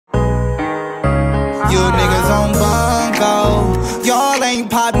You niggas on bunko, y'all ain't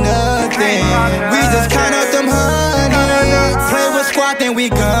pop nothing. We just count up them hundreds. Play with squad, then we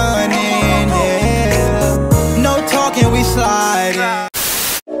gunning, yeah. No talking, we sliding.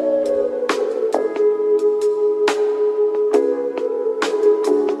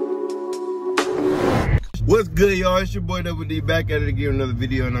 What's good, y'all? It's your boy Double D back at it again, another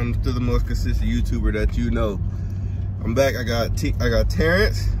video, and I'm still the most consistent YouTuber that you know. I'm back. I got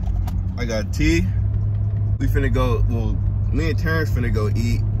Terrance, I got T. We finna go. Well, me and Terrance finna go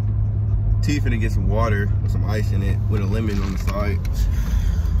eat. T finna get some water with some ice in it with a lemon on the side.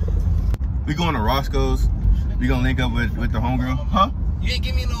 We going to Roscoe's. We gonna link up with the homegirl. Huh? You ain't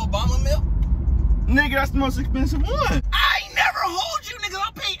give me no Obama milk? Nigga, that's the most expensive one. I ain't never hold you, nigga.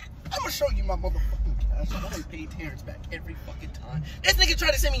 I'm gonna show you my motherfucking cash. I'm gonna pay Terrance back every fucking time. This nigga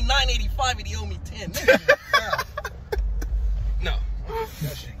tried to send me $9.85 and he owed me 10. Nigga, no.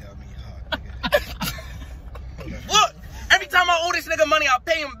 That shit got me hot, nigga. Look, every time I owe this nigga money, I'll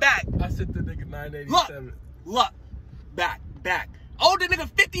pay him back. I sent the nigga $9.87. Look, back. I owed the nigga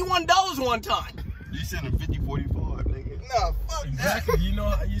 $51 one time. You sent him 50-45, nigga. No, fuck Exactly.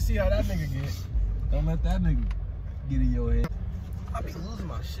 that. You see how that nigga get. Don't let that nigga get in your head. I be losing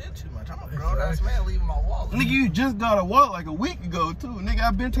my shit too much. I'm a grown-ass man leaving my wallet. Nigga, you just got a wallet like a week ago too. Nigga,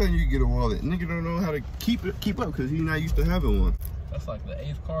 I've been telling you to get a wallet. Nigga don't know how to keep up because he's not used to having one. That's like the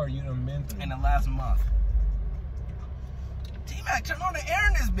 8th car you done been through. In the last month. T-Mac, turn on the air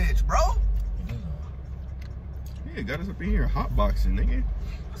in this bitch, bro. Yeah, got us up in here hotboxing, nigga.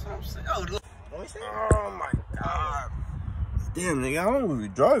 That's what I'm saying. Oh, look. Let me see. Oh my god. Damn, nigga, I don't even be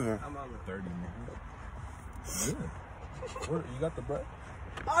driving. I'm out with 30, nigga. Yeah. What, you got the bread?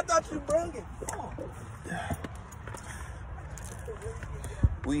 I thought you brung it. Oh.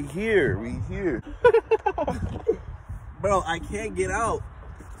 We here. Bro, I can't get out.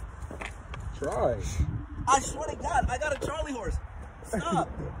 Try. I swear to God, I got a Charlie horse. Stop.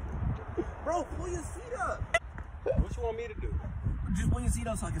 Bro, pull your seat up. What you want me to do? Just pull your seat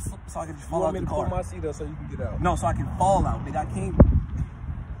up so I can just fall You out want me the to car. pull my seat up so you can get out? No, so I can fall out, nigga. I can't.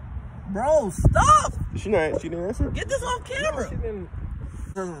 Bro, stop. She didn't answer? Get this off camera. No, she didn't.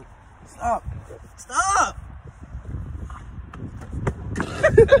 Stop. Stop.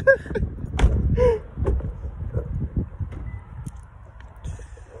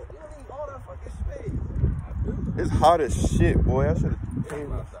 It's hot as shit, boy. I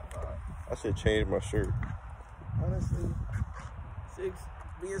should change my shirt. Honestly,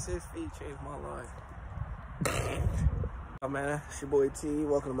 being 6 feet changed my life. Oh man, it's your boy T.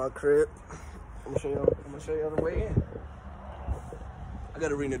 Welcome to my crib. I'm gonna show you on the way in. I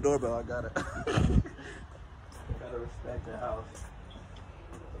gotta ring the doorbell. I gotta respect the house.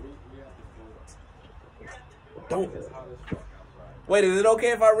 Don't. Wait, is it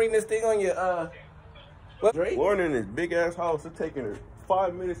okay if I ring this thing on your what? Drake? Lauren in this big ass house. It's taking her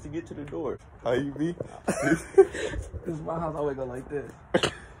 5 minutes to get to the door. How you be? This is my house. I always go like this.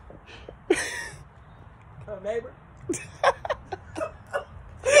 Come, neighbor.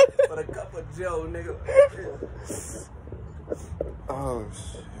 With a cup of Joe, nigga. Oh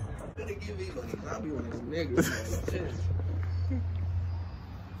shit. Gonna give me money. I'll be one of them niggas. Shit.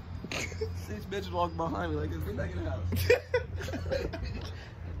 6 bitches walk behind me like this. Get back in the house.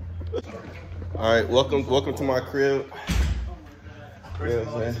 All right, welcome to my crib. Yeah,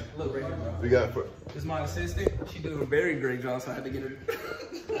 man. Look right here, bro. We got. This is my assistant. She doing a very great job, so I had to get her.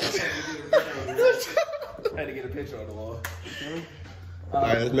 I had to get a picture on the wall. All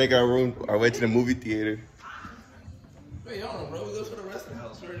right, let's make our way to the movie theater. Wait, hold on, bro. We go to the rest of the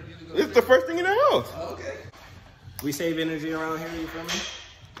house. Where did you go? It's the first thing in the house. Oh, okay. We save energy around here. You feel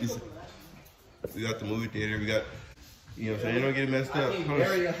me? We got the movie theater. We got, you know what I'm saying? You don't get messed up. I think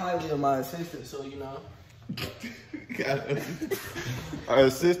very highly of my assistant, so you know. Our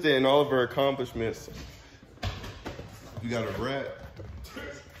assistant and all of her accomplishments. We got a rat.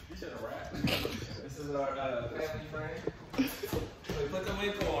 You said a rat. This is our family friend. Put the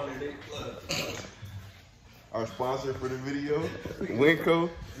Winco on there, look. Our sponsor for the video, Winco.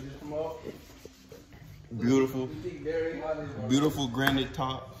 Beautiful granite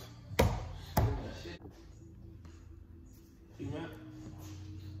tops.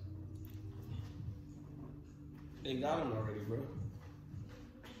 They got him already, bro.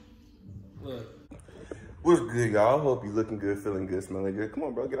 Look. What's good, y'all? I hope you looking good, feeling good, smelling good. Come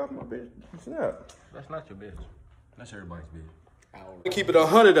on, bro, get off my bitch. Snap. That's not your bitch. That's everybody's bitch. Keep it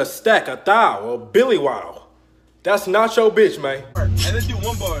 100 a stack, a thou, a Billy Waddle. That's not your bitch, man. Hey, let's do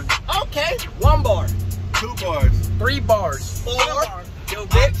 1 bar. Okay, 1 bar. 2 bars. 3 bars. 4. Yo,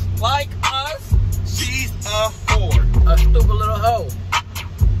 bitch, like us. She's a whore. A stupid little hoe.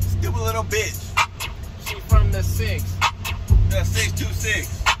 Stupid little bitch. a 6. That's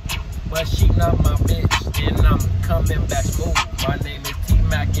 626. But she not my bitch, and I'm coming back smooth. My name is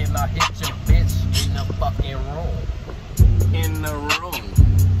T-Mac, and I hit your bitch in the fucking room. In the room.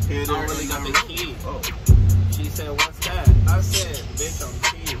 Hit I her really in got the the room. key. Oh. She said, what's that? I said, bitch, I'm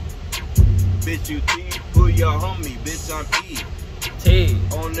T. Bitch, you T. Who your homie? Bitch, I'm E. T.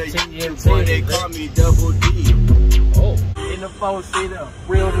 On the T and boy, T, they call me Double D. Oh. In the 4-seater,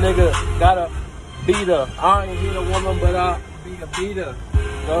 real nigga gotta beat her. I ain't hit a woman, but I be a beater.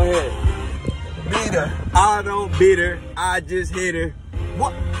 Go ahead. Beat her. I don't beat her. I just hit her.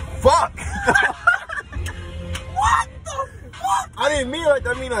 What? Fuck. What the fuck? I didn't mean like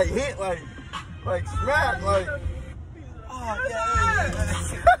that. I mean like hit, like smack, like. Oh yeah.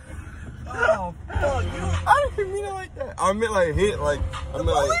 Oh fuck, you. I didn't mean it like that. I meant like hit, like. I meant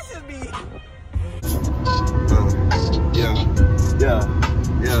like.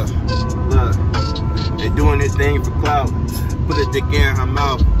 Yeah. Look, they doing this thing for clout. Put a dick in her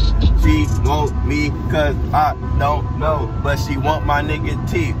mouth. She want me cause I don't know, but she want my nigga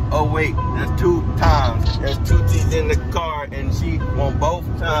teeth. Oh wait, that's 2 times. There's 2 teeth in the car and she want both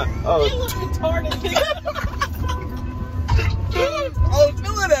times. Oh, You retarded, nigga. I was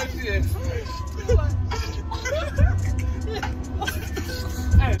doing that shit.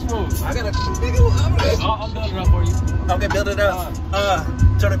 Hey, smooth. I gotta. I'll build it up for you. Okay, build it up.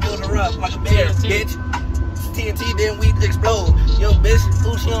 Try to build her up like a bear, bitch. TNT, then we explode. Yo, bitch,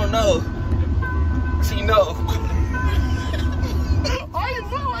 who she don't know? She know. Why you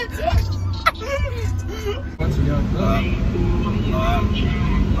feel like that?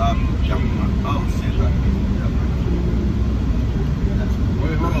 Oh shit.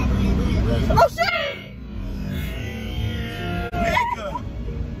 Wait, hold on. Oh shit!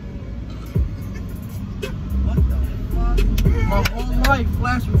 My whole life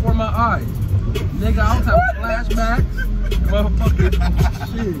flashed before my eyes. Nigga, I was having flashbacks. Motherfucking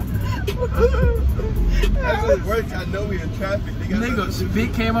shit. That's what works. I know we in traffic. Nigga,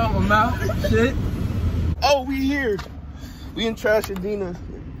 spit came out my mouth. Shit. Oh, we here. We in Trashadena,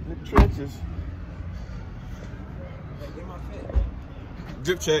 the trenches.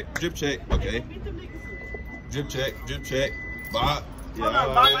 Drip check, okay. Drip check. Bop. Yeah, Hold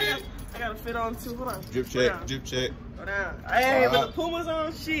on, I gotta fit on too. Hold on. Drip check. Go down. Hey, but the Puma's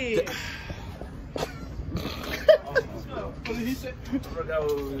on shit. What did he say? I forgot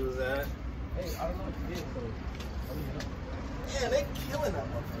where we was at. Hey, I don't know what you did, Yeah, they killing that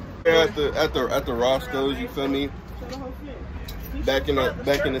motherfucker. At the Roscoe's, you feel me? Back in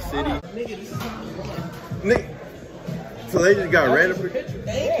the city. Nigga. So they just got random.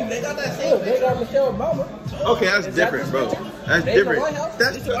 Hey, they got that same They got Michelle Obama. Okay, that's different, bro. That's They in the different. White House?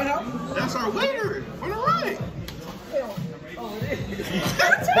 That's It's the White House? That's our waiter. On the right.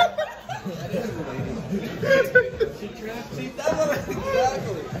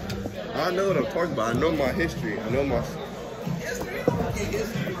 I know what I'm talking about. I know my history. I know my.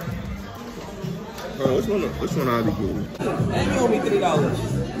 Which one I'll be getting? And you owe me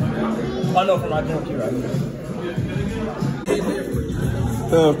 $3. I know for my junk here, right?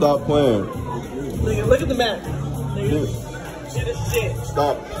 Damn, stop playing. Look at the map. Shit is shit.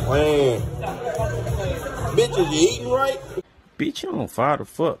 Stop playing. Bitches, you eating right? Bitch, you don't fire the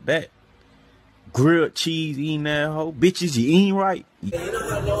fuck back. Grilled cheese eating that hoe. Bitches, you eating right? We didn't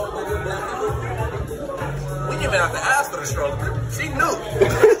even have to ask for the straw. She knew.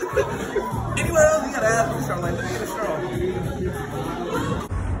 Anywhere else, you gotta ask for the straw. Like, let me get a straw.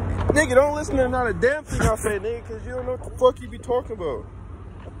 Nigga, don't listen to not a damn thing I say, nigga, because you don't know what the fuck you be talking about.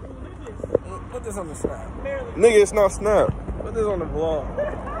 Put this on the snap. Nigga, it's not Snap. Put this on the vlog.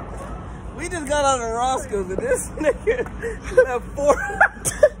 We just got out of Roscoe's and this nigga left 4.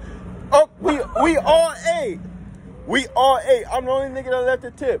 Oh, we all ate. We all ate. I'm the only nigga that left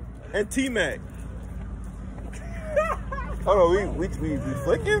the tip. And T-Mac. Hold on, we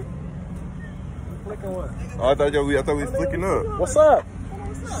flicking? Flicking what? Oh, I thought we was flicking up. What's up?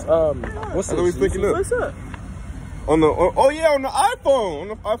 What's I thought we flicking up. What's up? On the on the iPhone. On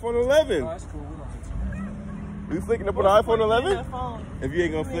the iPhone 11. Oh, that's cool. We flicking up on the iPhone 11? If you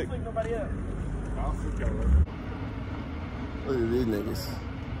ain't gonna flick. Nobody else. I'll flick y'all. Look at these niggas.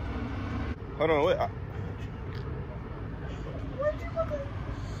 Hold on, wait.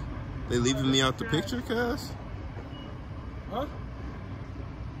 They leaving me out the picture, cuz? Huh?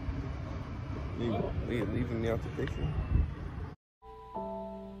 They leaving me out the picture.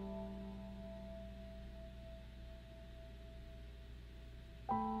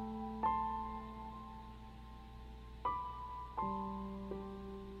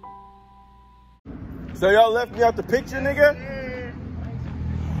 So y'all left me out the picture, nigga?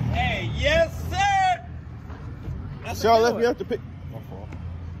 Hey, yes, sir. That's Y'all left me off the pick.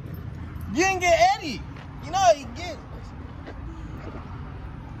 You didn't get Eddie. You know how you get.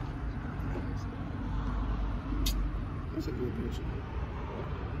 That's a good picture.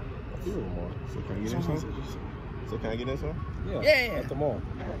 So can I get in some? So can I get in some? Yeah. At the mall.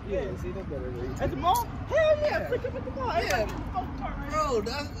 Yeah, see, that's better. At the mall? Hell yeah, pick up at the mall. Yeah. Bro,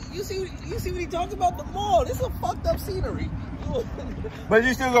 you see what he talking about? The mall. This is a fucked up scenery. But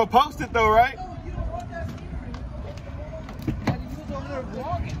you still gonna post it though, right? No, you don't want that scenery. Like, you was over there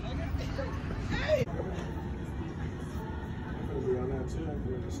vlogging. Hey.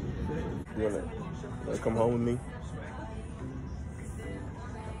 You wanna come home with me?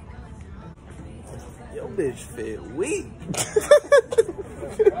 Yo, bitch fit weak.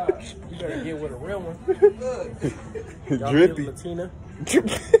 You better get with a real one. Y'all Drippy. Latina.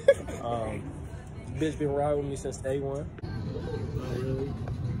 Bitch been riding with me since day one. Oh, really?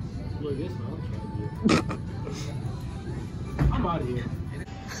 Look, this one I'm trying to get. I'm out of here.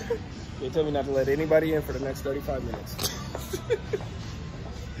 They tell me not to let anybody in for the next 35 minutes.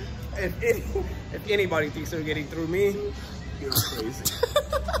 If anybody thinks they're getting through me, you're crazy.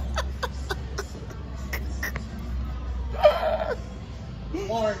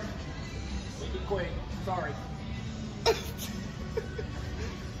 Mark, make it quick. Sorry.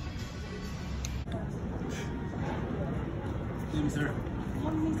 Excuse me, sir.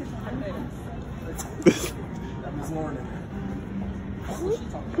 That Miss Lauren in there.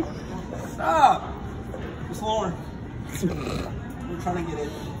 Stop! Miss Lauren. We're trying to get in.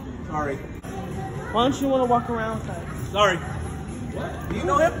 Sorry. Why don't you want to walk around with us? Sorry. What? Do you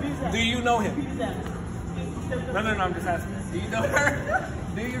know him? Do you know him? No, I'm just asking. Do you know her?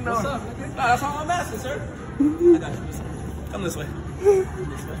 Do you know her? What's up, nigga? No, that's all I'm asking, sir. I got you. Come this way.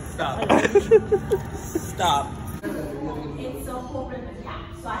 Stop. Stop. It's so open in the gap,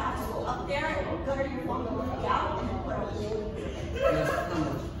 so I have to go up there and go to your phone, look out, and put a whole.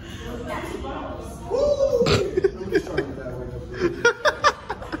 I'm just starting that way.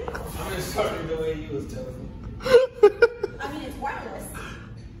 I'm just starting the way you was telling me. I mean, it's wireless.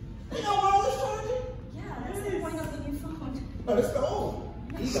 You know wireless charging? Yeah, that's the point of the new phone. Oh, that's the old.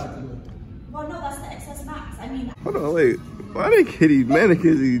 He got the new. Well, no, that's the XS Max. I mean, Hold on, wait. Why they get these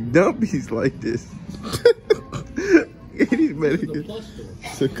mannequins, these dumpies like this? These mannequins.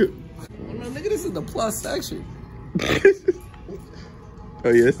 So cool. Oh, no, nigga, this is the plus section. Oh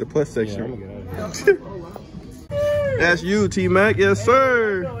yeah, it's the plus section. That's you, T-Mac. Yes,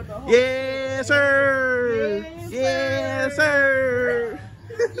 sir. Yes, sir. Yes, sir.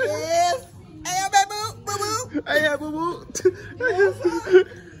 Yes. Hey, boo boo. Hey, boo boo.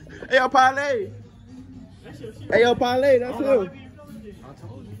 Hey, parlay. Hey, parlay. That's him.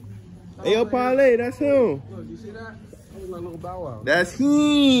 Hey, parlay. That's him. Look, you see that? That was like a little bow wow. That's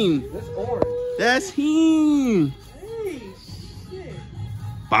him. That's orange. That's him.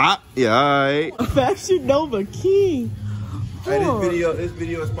 Bop. Yeah, alright. Fashion Nova King. Hey, this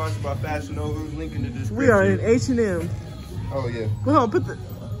video is sponsored by Fashion Nova. Link in the description. We are in H&M. Oh yeah. Go on, put the.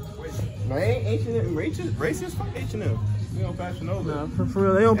 No, ain't H&M racist? Fuck H&M. We on Fashion Nova. No, for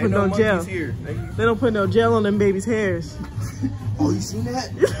real, they don't put no gel. monkeys here. They don't put no gel on them babies' hairs. Oh, you seen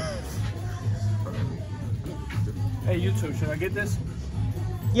that? Hey, YouTube, should I get this?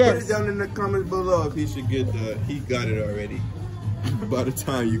 Put Yes. it down in the comments below if he should get the. He got it already. By the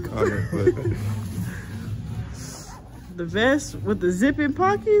time you comment, but. The vest with the zipping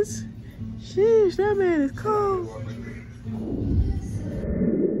pockets. Sheesh, that man is cold. Go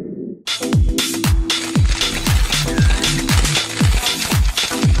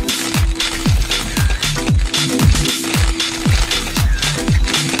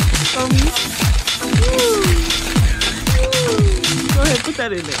ahead, put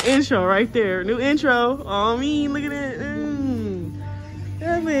that in the intro right there. New intro. Oh, look at that.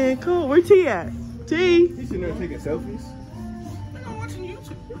 That man cool. Where T at? T? He's sitting there taking selfies. I'm watching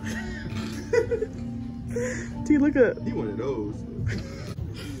YouTube. T, look up. He one of those.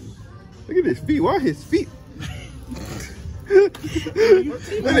 Look at his feet. Why are his feet? that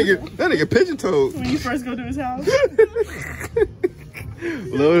nigga pigeon-toed. When you first go to his house.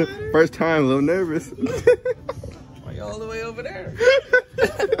 First time, a little nervous. Why you all the way over there?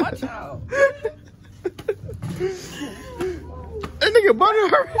 Watch out. That nigga butter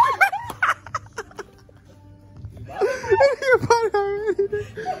already. That nigga butter already.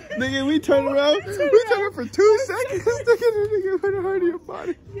 Nigga, we turn around. We turn around for 2 seconds. Nigga butter already a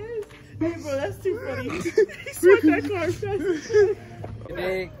body. Yes. Hey, bro, that's too funny. He swiped that car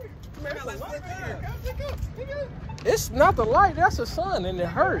It's not the light, that's the sun, and it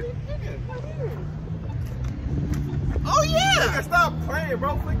hurt. Oh yeah! Nigga, stop playing,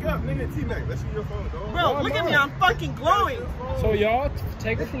 bro. Flick up, nigga. T-Mac, let's see your phone, dog. Bro, look at me. I'm fucking glowing. So y'all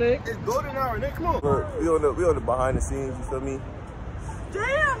take a flick. It's golden hour, nigga. Come on. We on the behind the scenes. You feel me?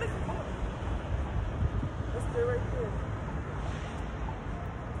 Damn. Let's stay right there.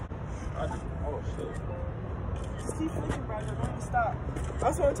 Oh shit. Just keep flicking, bro. Don't even stop.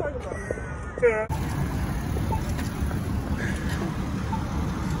 That's what I'm talking about. Yeah.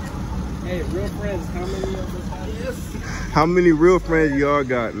 Hey, real friends, how many of us have this? How many real friends y'all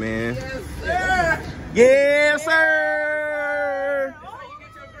got, man? Yes, sir! Yes, sir! That's how you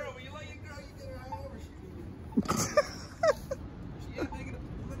get your girl. When you love your girl, you get her all over. She ain't big enough.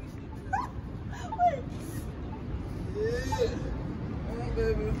 Let me see. Yeah. All right,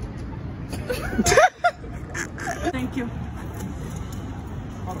 baby. Thank you.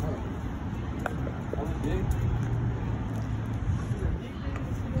 Hold on. That was big.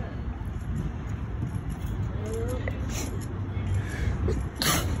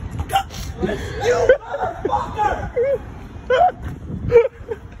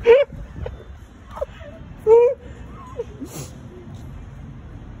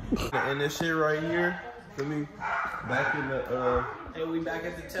 And this shit right here, for me, back in the Hey, we back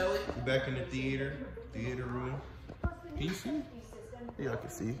at the telly? back in the theater room. Can you see? Yeah, I can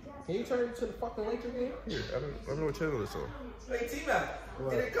see. Can you turn it to the fucking Laker game? Here, I don't know what channel it's on. Hey, T-Mac.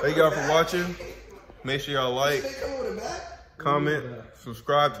 Thank y'all for watching. Make sure y'all like, comment,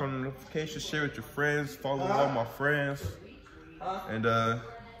 subscribe, turn on notifications, share with your friends, follow all my friends. And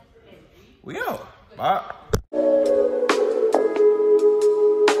we out. Bye.